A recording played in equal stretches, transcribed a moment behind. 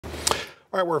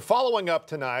All right, we're following up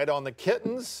tonight on the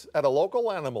kittens at a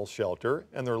local animal shelter,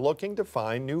 and they're looking to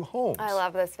find new homes. I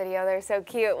love this video. They're so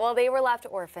cute. Well, they were left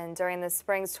orphaned during this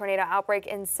spring's tornado outbreak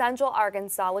in central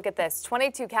Arkansas. Look at this.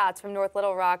 22 cats from North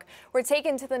Little Rock were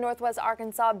taken to the Northwest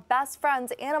Arkansas Best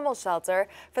Friends Animal Shelter.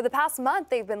 For the past month,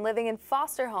 they've been living in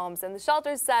foster homes, and the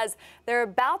shelter says they're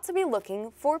about to be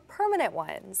looking for permanent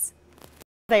ones.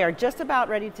 They are just about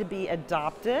ready to be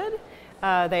adopted.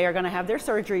 They are going to have their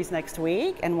surgeries next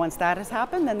week, and once that has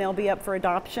happened, then they'll be up for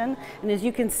adoption. And as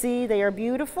you can see, they are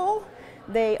beautiful.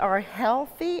 They are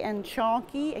healthy and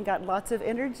chonky and got lots of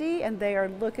energy, and they are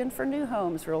looking for new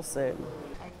homes real soon.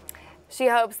 She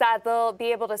hopes that they'll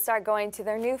be able to start going to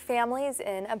their new families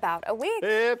in about a week.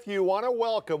 If you want to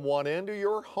welcome one into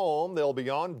your home, they'll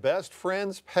be on Best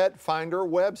Friends PetFinder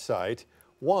website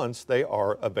once they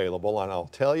are available, and I'll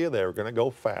tell you, they're going to go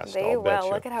fast. They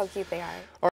will. Look at how cute they are.